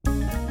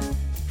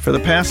For the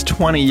past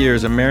 20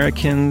 years,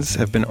 Americans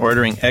have been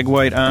ordering egg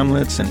white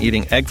omelets and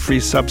eating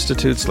egg-free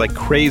substitutes like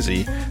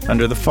crazy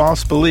under the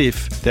false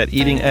belief that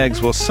eating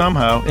eggs will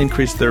somehow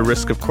increase their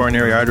risk of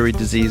coronary artery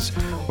disease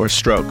or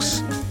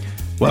strokes.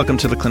 Welcome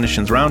to the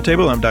Clinicians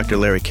Roundtable. I'm Dr.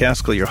 Larry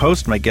Kaskel, your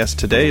host. My guest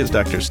today is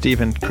Dr.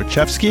 Stephen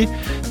Kruczewski,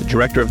 the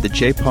director of the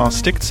J. Paul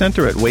Sticht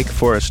Center at Wake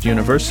Forest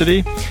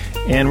University.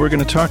 And we're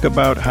going to talk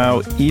about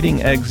how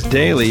eating eggs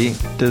daily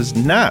does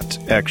not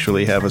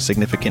actually have a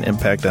significant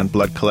impact on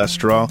blood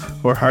cholesterol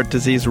or heart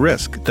disease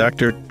risk.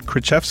 Dr.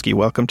 Kruczewski,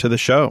 welcome to the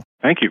show.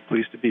 Thank you.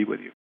 Pleased to be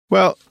with you.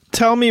 Well,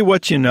 tell me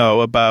what you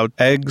know about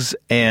eggs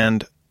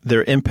and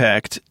their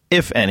impact,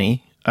 if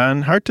any,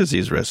 on heart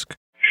disease risk.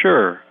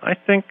 Sure. I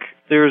think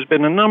there's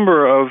been a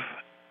number of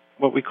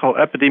what we call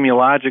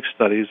epidemiologic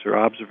studies or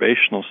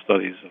observational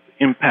studies of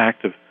the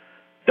impact of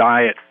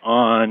diet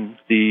on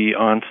the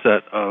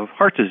onset of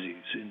heart disease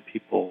in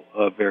people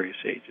of various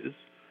ages.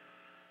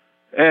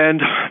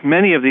 And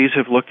many of these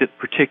have looked at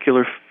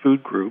particular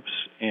food groups,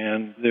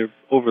 and they're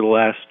over the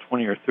last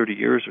 20 or 30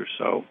 years or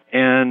so.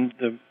 And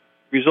the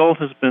result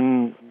has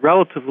been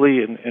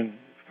relatively and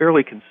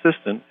fairly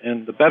consistent,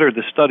 and the better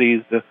the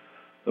studies,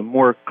 the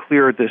more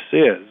clear this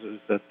is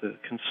that the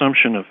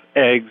consumption of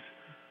eggs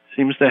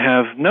seems to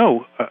have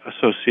no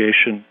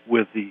association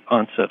with the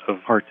onset of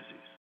heart disease.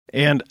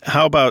 And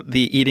how about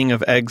the eating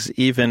of eggs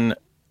even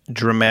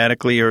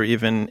dramatically or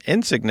even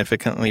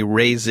insignificantly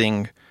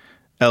raising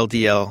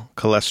LDL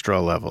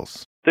cholesterol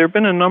levels? There have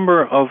been a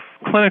number of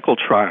clinical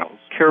trials,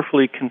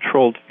 carefully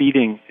controlled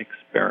feeding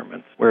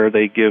experiments, where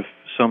they give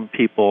some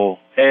people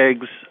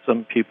eggs,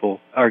 some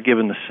people are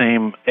given the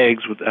same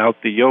eggs without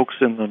the yolks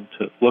in them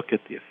to look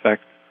at the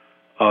effect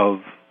of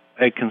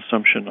egg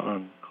consumption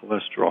on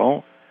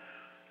cholesterol.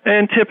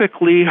 And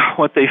typically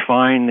what they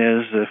find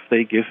is if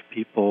they give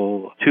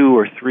people 2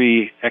 or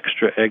 3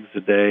 extra eggs a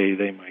day,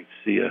 they might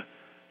see a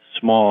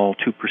small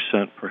 2%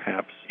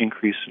 perhaps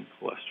increase in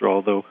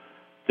cholesterol, though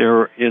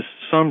there is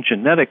some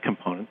genetic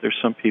component. There's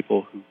some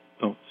people who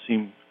don't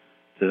seem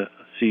to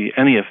see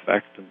any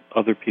effect, and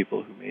other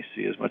people who may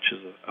see as much as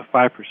a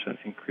 5%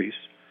 increase.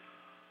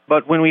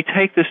 But when we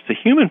take this to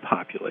human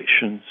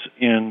populations,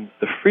 in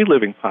the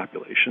free-living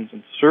populations,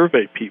 and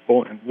survey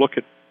people and look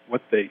at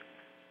what they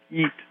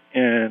eat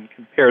and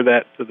compare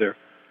that to their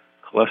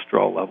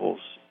cholesterol levels,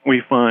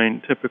 we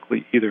find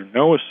typically either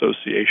no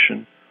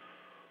association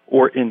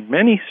or in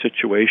many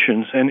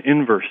situations an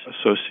inverse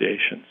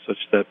association, such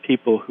that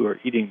people who are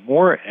eating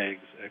more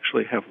eggs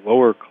actually have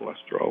lower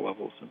cholesterol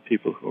levels than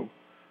people who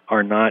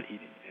are not eating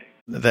eggs.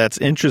 That's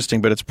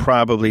interesting, but it's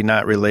probably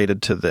not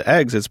related to the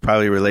eggs. It's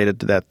probably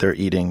related to that they're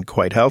eating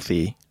quite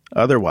healthy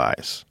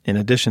otherwise, in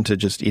addition to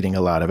just eating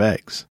a lot of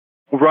eggs.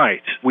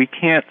 Right. We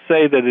can't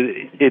say that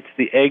it's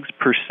the eggs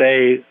per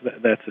se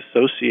that's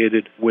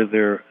associated with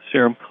their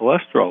serum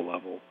cholesterol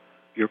level.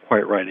 You're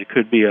quite right. It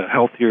could be a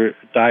healthier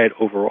diet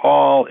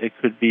overall. It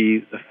could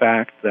be the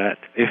fact that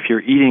if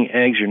you're eating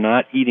eggs, you're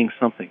not eating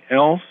something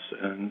else,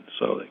 and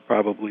so they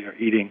probably are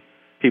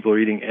people are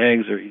eating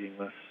eggs or eating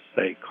less,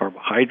 say,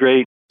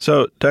 carbohydrate.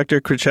 So,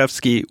 Dr.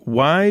 Kruczewski,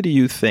 why do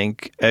you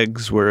think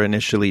eggs were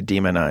initially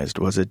demonized?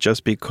 Was it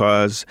just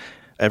because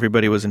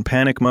everybody was in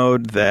panic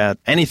mode, that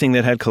anything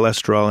that had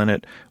cholesterol in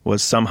it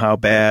was somehow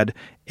bad,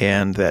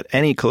 and that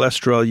any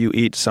cholesterol you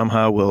eat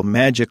somehow will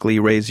magically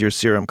raise your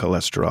serum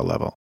cholesterol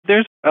level?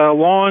 There's a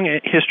long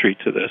history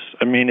to this.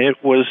 I mean,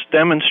 it was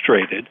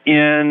demonstrated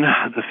in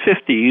the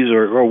 50s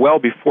or well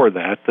before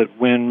that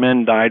when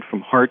men died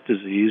from heart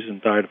disease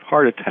and died of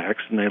heart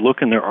attacks, and they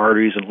look in their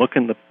arteries and look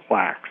in the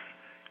plaques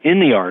in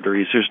the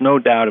arteries, there's no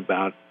doubt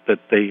about that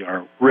they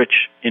are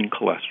rich in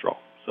cholesterol.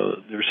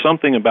 So there's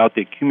something about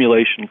the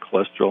accumulation of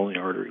cholesterol in the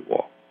artery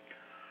wall.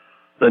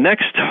 The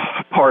next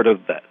part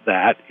of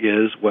that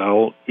is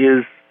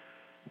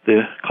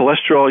the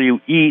cholesterol you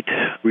eat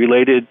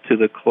related to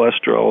the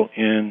cholesterol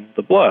in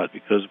the blood?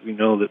 Because we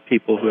know that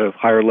people who have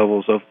higher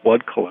levels of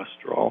blood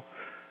cholesterol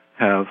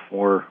have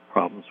more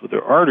problems with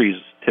their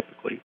arteries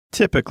typically.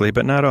 Typically,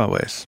 but not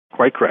always.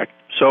 Quite correct.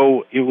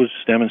 So it was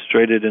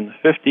demonstrated in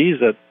the 50s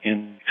that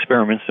in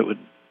experiments that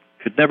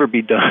could never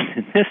be done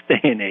in this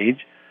day and age,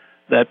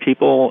 that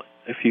people,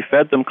 if you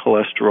fed them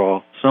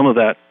cholesterol, some of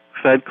that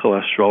fed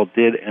cholesterol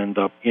did end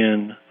up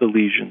in the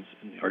lesions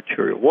in the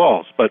arterial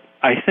walls. But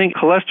I think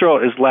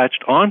cholesterol is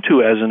latched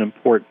onto as an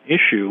important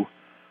issue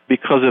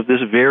because of this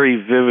very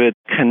vivid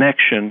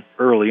connection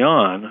early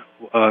on.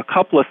 A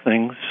couple of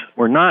things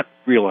were not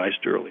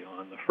realized early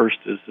on. The first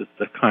is that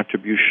the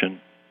contribution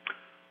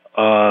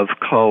of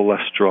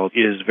cholesterol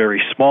is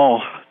very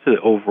small to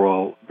the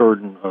overall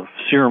burden of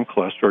serum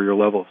cholesterol, your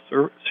level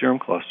of serum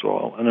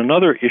cholesterol. And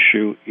another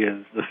issue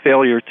is the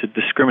failure to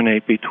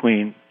discriminate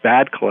between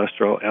bad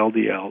cholesterol,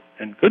 LDL,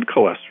 and good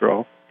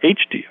cholesterol,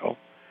 HDL.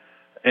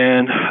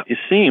 And it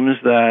seems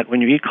that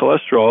when you eat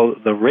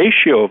cholesterol, the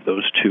ratio of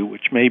those two,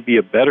 which may be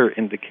a better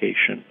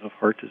indication of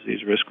heart disease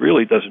risk,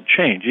 really doesn't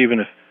change. Even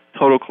if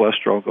total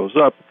cholesterol goes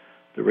up,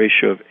 the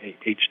ratio of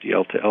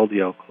HDL to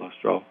LDL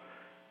cholesterol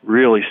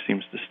really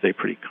seems to stay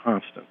pretty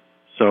constant.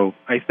 So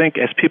I think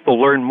as people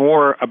learn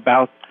more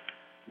about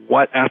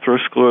what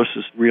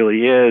atherosclerosis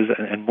really is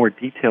and more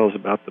details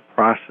about the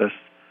process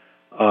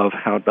of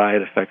how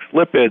diet affects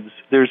lipids,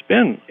 there's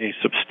been a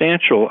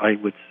substantial, I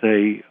would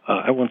say,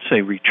 I won't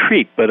say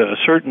retreat, but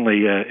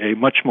certainly a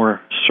much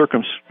more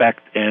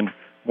circumspect and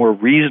more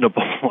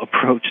reasonable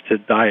approach to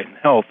diet and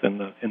health in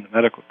the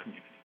medical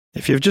community.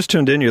 If you've just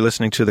tuned in, you're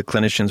listening to the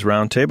Clinicians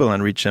Roundtable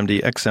on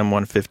ReachMD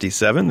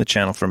XM157, the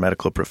channel for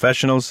medical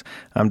professionals.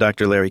 I'm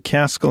Dr. Larry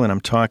Kaskel, and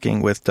I'm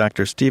talking with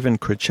Dr. Stephen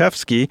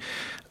Kruczewski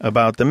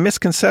about the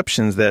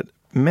misconceptions that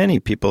many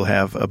people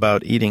have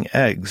about eating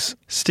eggs.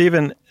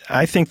 Stephen,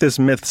 I think this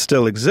myth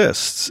still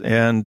exists,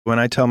 and when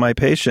I tell my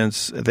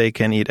patients they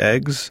can eat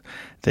eggs,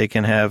 they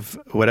can have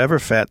whatever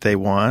fat they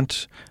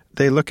want,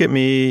 they look at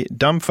me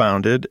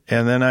dumbfounded,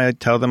 and then I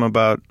tell them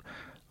about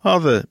all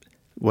the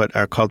what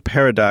are called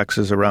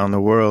paradoxes around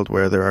the world,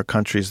 where there are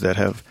countries that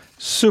have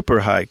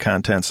super high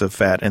contents of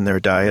fat in their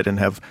diet and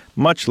have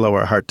much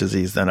lower heart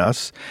disease than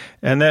us,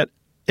 and that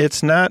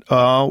it's not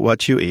all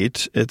what you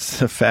eat. It's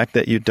the fact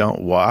that you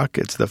don't walk.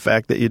 It's the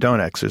fact that you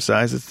don't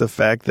exercise. It's the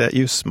fact that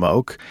you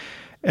smoke.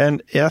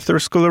 And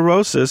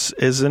atherosclerosis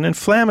is an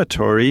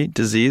inflammatory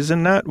disease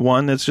and not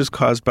one that's just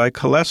caused by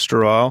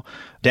cholesterol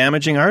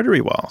damaging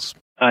artery walls.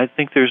 I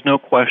think there's no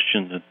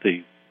question that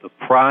the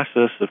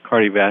process of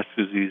cardiovascular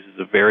disease is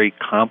a very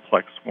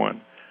complex one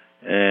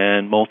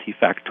and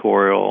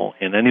multifactorial,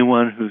 and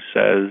anyone who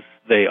says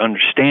they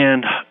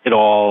understand it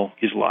all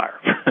is a liar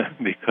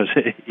because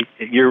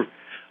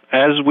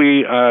as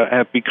we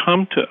have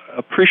become to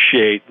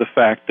appreciate the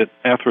fact that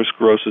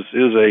atherosclerosis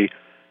is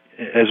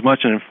as much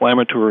an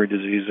inflammatory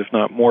disease, if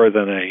not more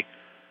than it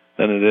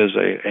is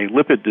a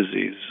lipid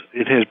disease,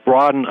 it has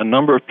broadened a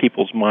number of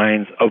people's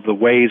minds of the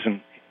ways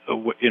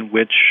in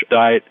which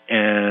diet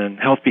and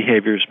health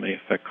behaviors may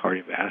affect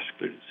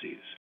cardiovascular disease.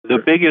 The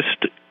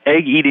biggest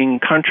egg-eating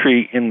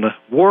country in the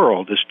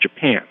world is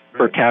Japan,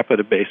 per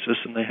capita basis,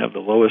 and they have the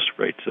lowest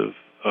rates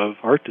of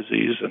heart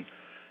disease,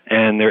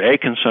 and their egg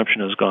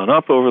consumption has gone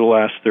up over the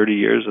last 30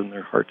 years, and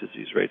their heart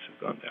disease rates have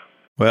gone down.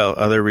 Well,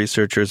 other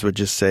researchers would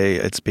just say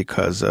it's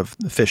because of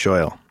fish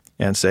oil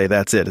and say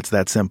that's it, it's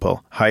that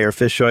simple. Higher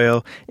fish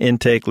oil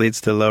intake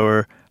leads to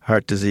lower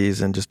heart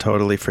disease, and just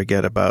totally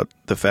forget about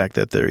the fact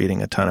that they're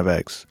eating a ton of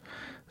eggs.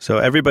 So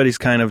everybody's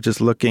kind of just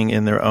looking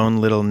in their own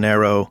little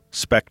narrow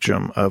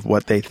spectrum of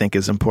what they think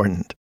is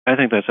important. I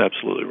think that's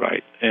absolutely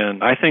right.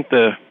 And I think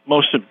the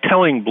most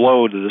telling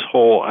blow to this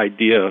whole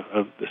idea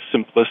of the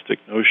simplistic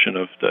notion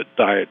of the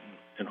diet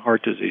and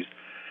heart disease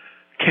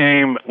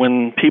came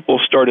when people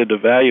started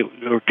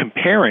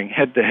comparing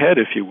head-to-head,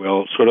 if you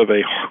will, sort of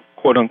a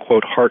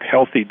quote-unquote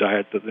heart-healthy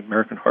diet that the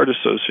American Heart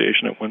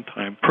Association at one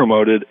time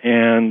promoted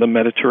and the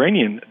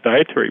Mediterranean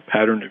dietary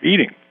pattern of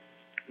eating,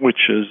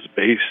 which is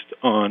based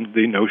on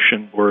the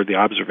notion or the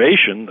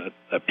observation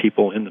that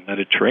people in the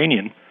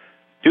Mediterranean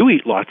do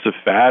eat lots of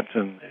fat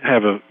and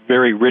have a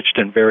very rich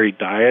and varied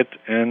diet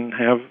and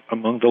have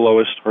among the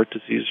lowest heart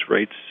disease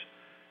rates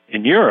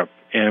in Europe.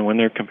 And when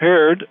they're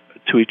compared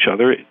to each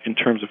other in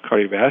terms of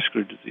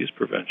cardiovascular disease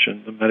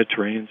prevention, the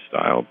Mediterranean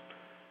style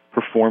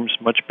performs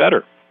much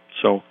better.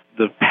 So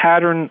the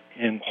pattern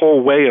and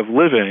whole way of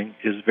living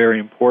is very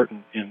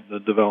important in the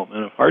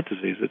development of heart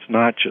disease. It's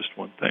not just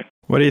one thing.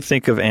 What do you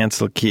think of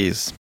Ancel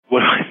Keys?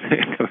 What do I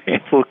think of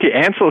Ancel Keys?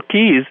 Ancel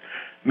Keys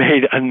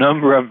made a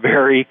number of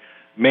very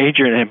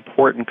major and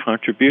important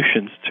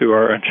contributions to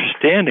our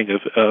understanding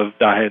of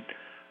diet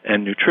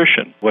and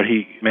nutrition. What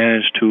he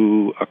managed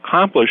to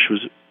accomplish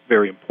was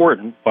very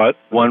important, but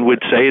one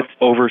would say it's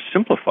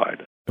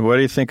oversimplified. What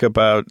do you think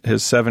about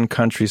his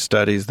 7-country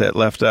studies that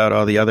left out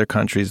all the other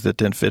countries that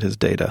didn't fit his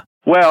data?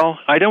 Well,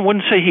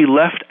 wouldn't say he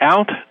left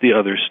out the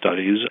other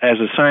studies. As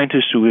a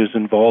scientist who is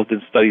involved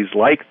in studies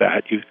like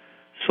that, you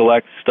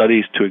select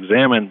studies to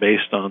examine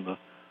based on the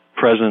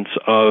presence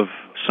of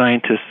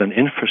scientists and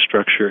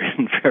infrastructure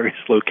in various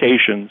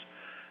locations.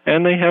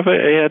 And they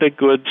had a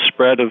good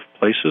spread of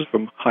places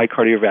from high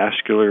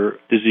cardiovascular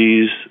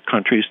disease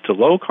countries to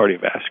low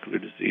cardiovascular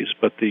disease.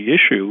 But the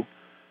issue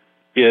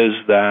is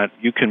that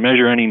you can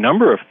measure any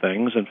number of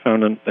things, and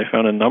they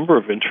found a number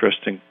of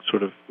interesting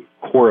sort of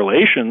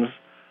correlations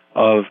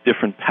of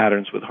different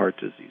patterns with heart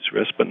disease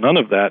risk, but none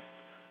of that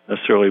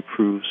necessarily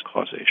proves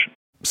causation.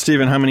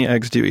 Stephen, how many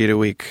eggs do you eat a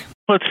week?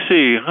 Let's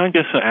see. I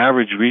guess an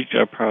average week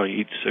I probably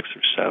eat 6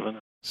 or 7.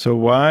 So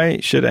why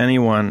should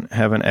anyone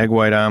have an egg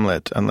white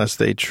omelet unless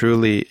they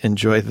truly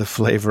enjoy the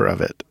flavor of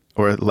it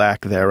or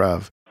lack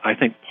thereof? I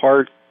think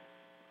part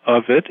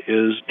of it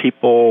is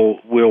people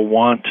will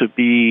want to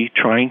be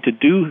trying to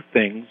do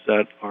things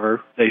that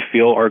they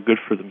feel are good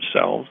for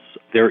themselves.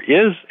 There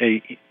is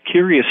a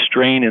curious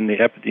strain in the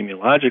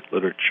epidemiologic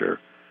literature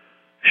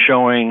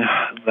showing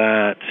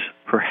that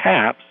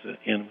perhaps,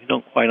 and we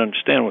don't quite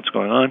understand what's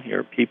going on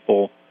here,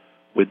 people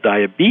with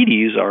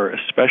diabetes are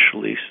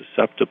especially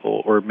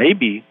susceptible or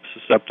maybe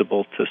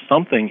susceptible to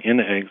something in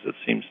eggs that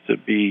seems to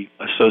be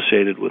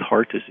associated with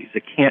heart disease.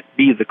 It can't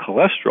be the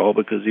cholesterol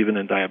because even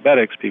in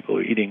diabetics, people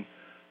who are eating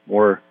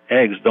more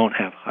eggs don't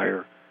have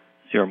higher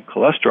serum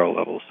cholesterol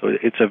levels. So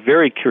it's a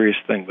very curious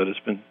thing, but it's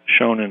been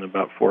shown in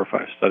about 4 or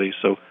 5 studies.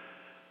 So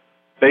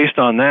based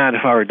on that,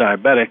 if I were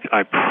diabetic,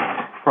 I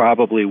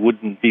probably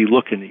wouldn't be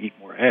looking to eat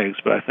more eggs.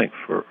 But I think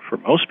for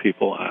most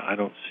people, I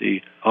don't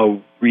see a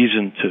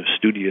reason to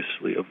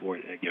studiously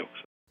avoid egg yolks.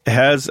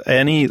 Has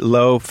any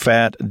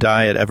low-fat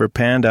diet ever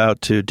panned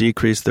out to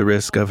decrease the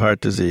risk of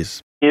heart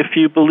disease? If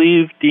you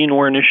believe Dean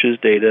Ornish's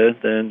data,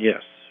 then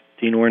yes.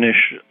 Dean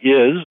Ornish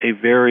is a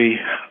very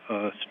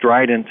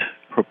strident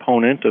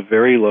proponent of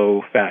very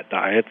low-fat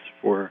diets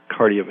for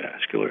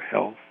cardiovascular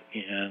health,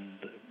 and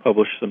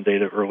published some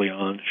data early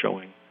on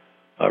showing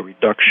a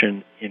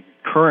reduction in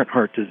recurrent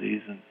heart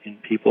disease in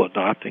people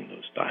adopting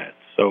those diets.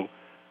 So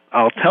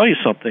I'll tell you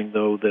something,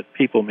 though, that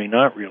people may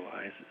not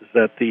realize, is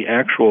that the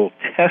actual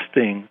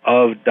testing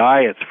of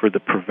diets for the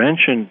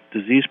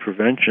disease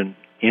prevention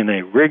in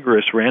a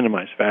rigorous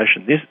randomized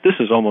fashion, this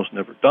is almost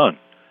never done.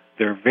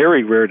 They're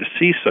very rare to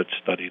see such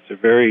studies. They're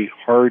very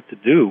hard to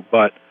do,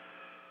 but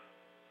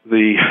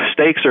the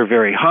stakes are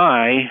very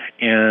high,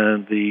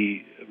 and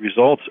the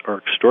results are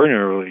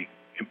extraordinarily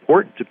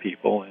important to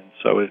people, and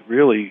so it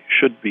really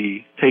should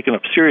be taken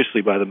up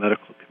seriously by the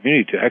medical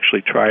community to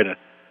actually try to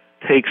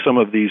take some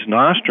of these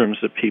nostrums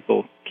that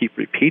people keep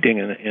repeating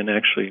and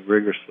actually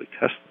rigorously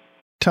test them.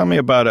 Tell me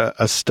about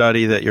a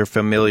study that you're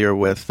familiar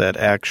with that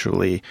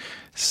actually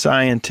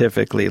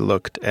scientifically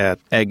looked at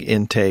egg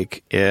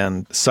intake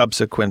and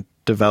subsequent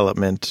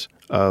development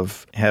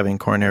of having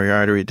coronary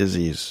artery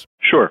disease.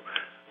 Sure.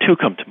 Two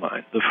come to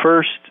mind. The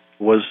first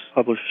was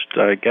published,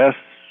 I guess,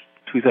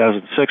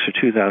 2006 or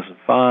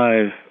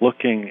 2005,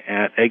 looking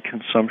at egg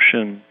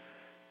consumption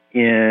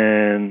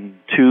in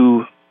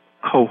two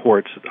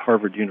cohorts that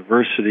Harvard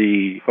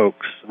University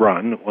folks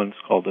run. One's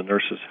called the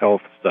Nurses'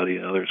 Health Study,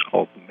 and the other is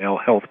called the Male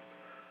Health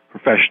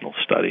Professional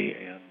Study.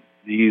 And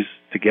these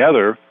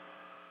together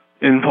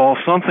involve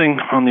something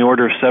on the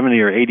order of 70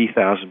 or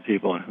 80,000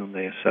 people in whom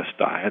they assessed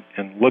diet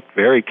and looked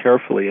very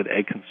carefully at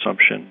egg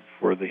consumption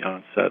for the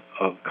onset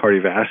of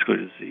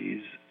cardiovascular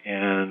disease,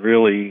 and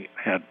really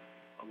had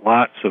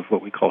lots of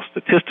what we call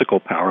statistical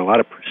power, a lot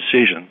of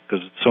precision,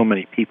 because it's so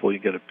many people, you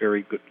get a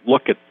very good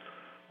look at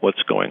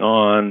what's going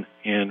on,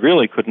 and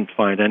really couldn't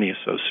find any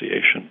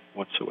association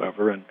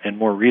whatsoever. And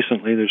more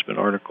recently, there's been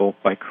an article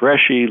by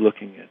Qureshi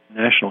looking at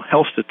national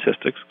health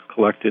statistics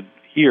collected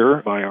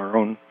here by our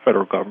own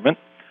federal government,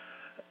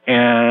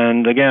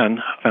 and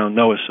again, found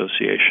no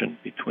association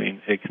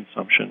between egg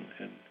consumption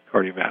and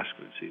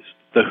cardiovascular disease.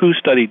 The WHO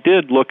study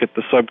did look at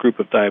the subgroup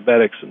of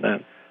diabetics and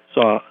then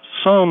saw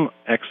some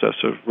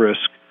excess of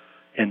risk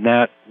in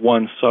that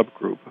one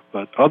subgroup,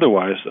 but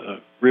otherwise,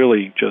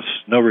 really just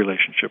no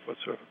relationship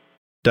whatsoever.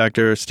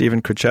 Dr.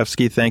 Stephen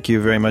Kruczewski, thank you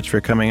very much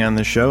for coming on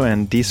the show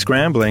and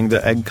descrambling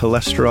the egg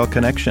cholesterol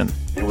connection.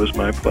 It was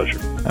my pleasure.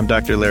 I'm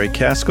Dr. Larry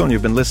Kaskel, and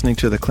you've been listening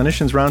to the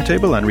Clinicians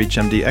Roundtable on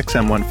ReachMD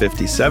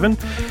XM157.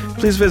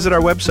 Please visit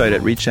our website at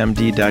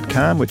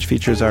reachmd.com, which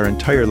features our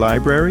entire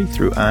library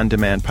through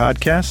on-demand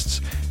podcasts.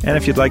 And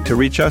if you'd like to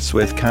reach us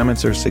with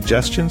comments or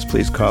suggestions,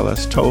 please call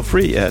us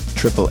toll-free at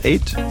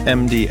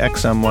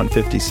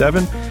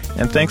 888-MD-XM157.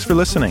 And thanks for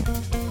listening.